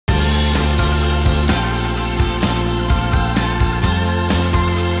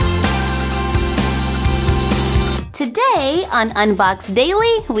on Unbox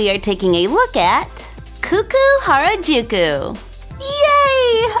Daily, we are taking a look at KuuKuu Harajuku.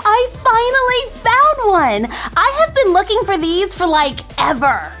 Yay! I finally found one! I have been looking for these for like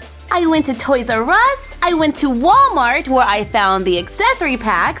ever. I went to Toys R Us, I went to Walmart where I found the accessory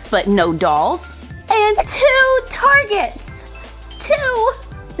packs but no dolls, and 2 Targets. 2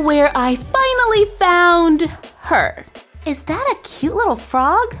 where I finally found her. Is that a cute little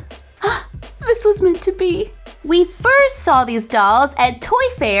frog? This was meant to be. We first saw these dolls at Toy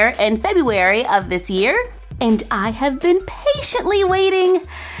Fair in February of this year, and I have been patiently waiting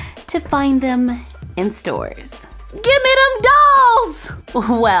to find them in stores. Give me them dolls!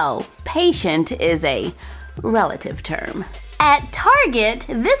 Well, patient is a relative term. At Target,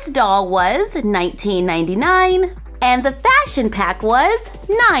 this doll was $19.99, and the fashion pack was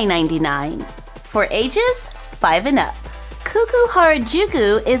 $9.99. For ages 5 and up. KuuKuu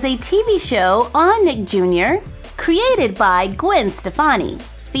Harajuku is a TV show on Nick Jr. created by Gwen Stefani,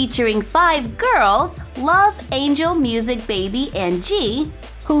 featuring 5 girls, Love, Angel, Music, Baby, and G,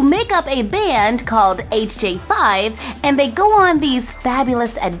 who make up a band called HJ5, and they go on these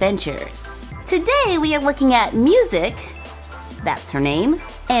fabulous adventures. Today we are looking at Music, that's her name,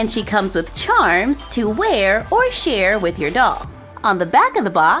 and she comes with charms to wear or share with your doll. On the back of the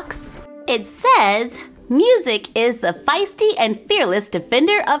box, it says, Music is the feisty and fearless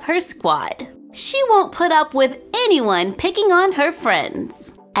defender of her squad. She won't put up with anyone picking on her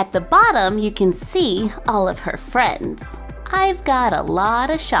friends. At the bottom, you can see all of her friends. I've got a lot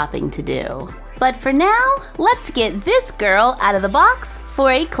of shopping to do. But for now, let's get this girl out of the box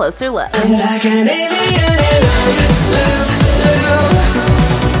for a closer look. I'm like an alien in love.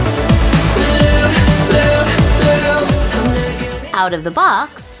 Out of the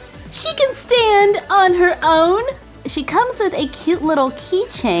box, she can stand on her own. She comes with a cute little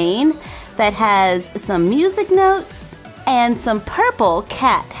keychain that has some music notes and some purple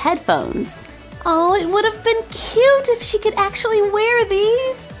cat headphones. Oh, it would have been cute if she could actually wear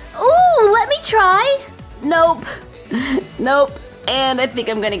these. Ooh, let me try. Nope. Nope. And I think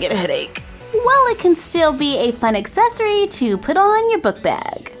I'm gonna get a headache. Well, it can still be a fun accessory to put on your book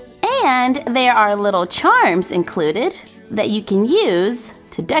bag. And there are little charms included that you can use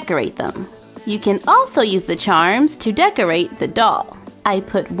to decorate them. You can also use the charms to decorate the doll. I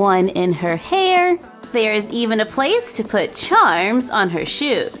put one in her hair. There is even a place to put charms on her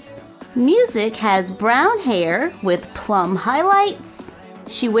shoes. Music has brown hair with plum highlights.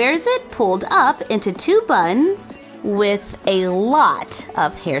 She wears it pulled up into 2 buns with a lot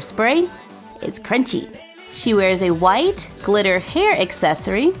of hairspray. It's crunchy. She wears a white glitter hair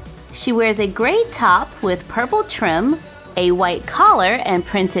accessory. She wears a gray top with purple trim, a white collar and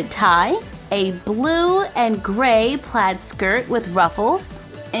printed tie, a blue and gray plaid skirt with ruffles.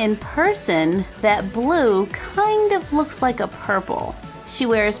 In person, that blue kind of looks like a purple. She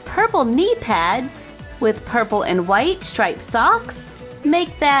wears purple knee pads with purple and white striped socks,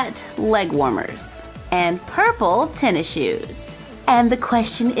 make that leg warmers, and purple tennis shoes. And the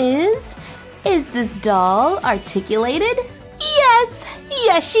question is this doll articulated? Yes,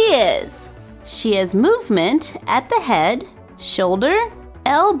 yes she is. She has movement at the head, shoulder,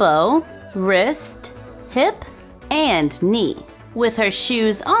 elbow, wrist, hip, and knee. With her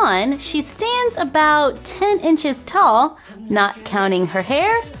shoes on, she stands about 10 inches tall, not counting her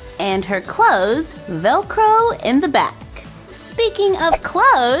hair, and her clothes Velcro in the back. Speaking of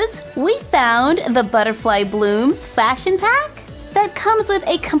clothes, we found the Butterfly Blooms fashion pack that comes with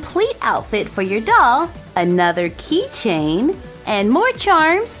a complete outfit for your doll, another keychain, and more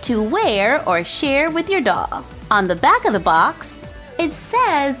charms to wear or share with your doll. On the back of the box, it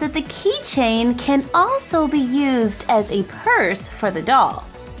says that the keychain can also be used as a purse for the doll.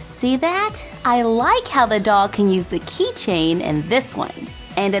 See that? I like how the doll can use the keychain in this one.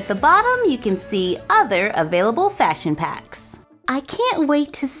 And at the bottom, you can see other available fashion packs. I can't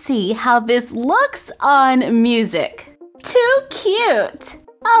wait to see how this looks on Music. Too cute!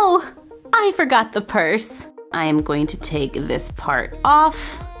 Oh, I forgot the purse. I am going to take this part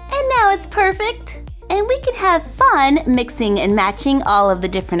off. And now it's perfect. And we can have fun mixing and matching all of the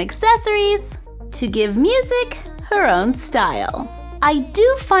different accessories to give Music her own style. I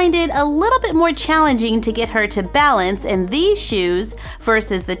do find it a little bit more challenging to get her to balance in these shoes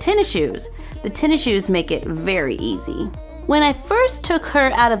versus the tennis shoes. The tennis shoes make it very easy. When I first took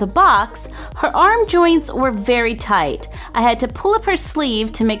her out of the box, her arm joints were very tight. I had to pull up her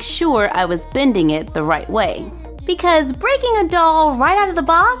sleeve to make sure I was bending it the right way. Because breaking a doll right out of the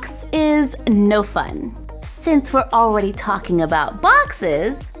box is no fun. Since we're already talking about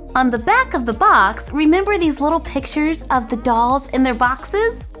boxes, on the back of the box, remember these little pictures of the dolls in their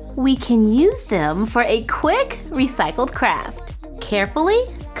boxes? we can use them for a quick recycled craft. Carefully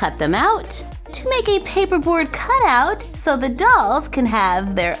cut them out to make a paperboard cutout so the dolls can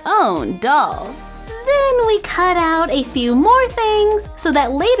have their own dolls. Then we cut out a few more things so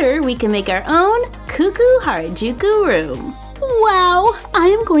that later we can make our own KuuKuu Harajuku room. Wow, I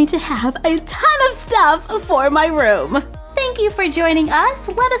am going to have a ton of stuff for my room. Thank you for joining us.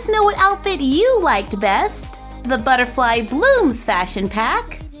 Let us know what outfit you liked best, the Butterfly Blooms fashion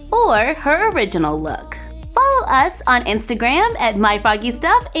pack or her original look. Follow us on Instagram at My Froggy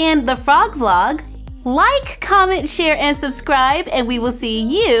Stuff and The Frog Vlog. Like, comment, share, and subscribe, and we will see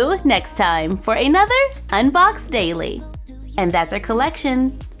you next time for another Unbox Daily. And that's our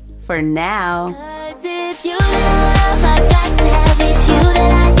collection for now. 'Cause it's you, love, I got to have it, you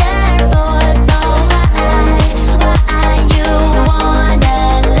that I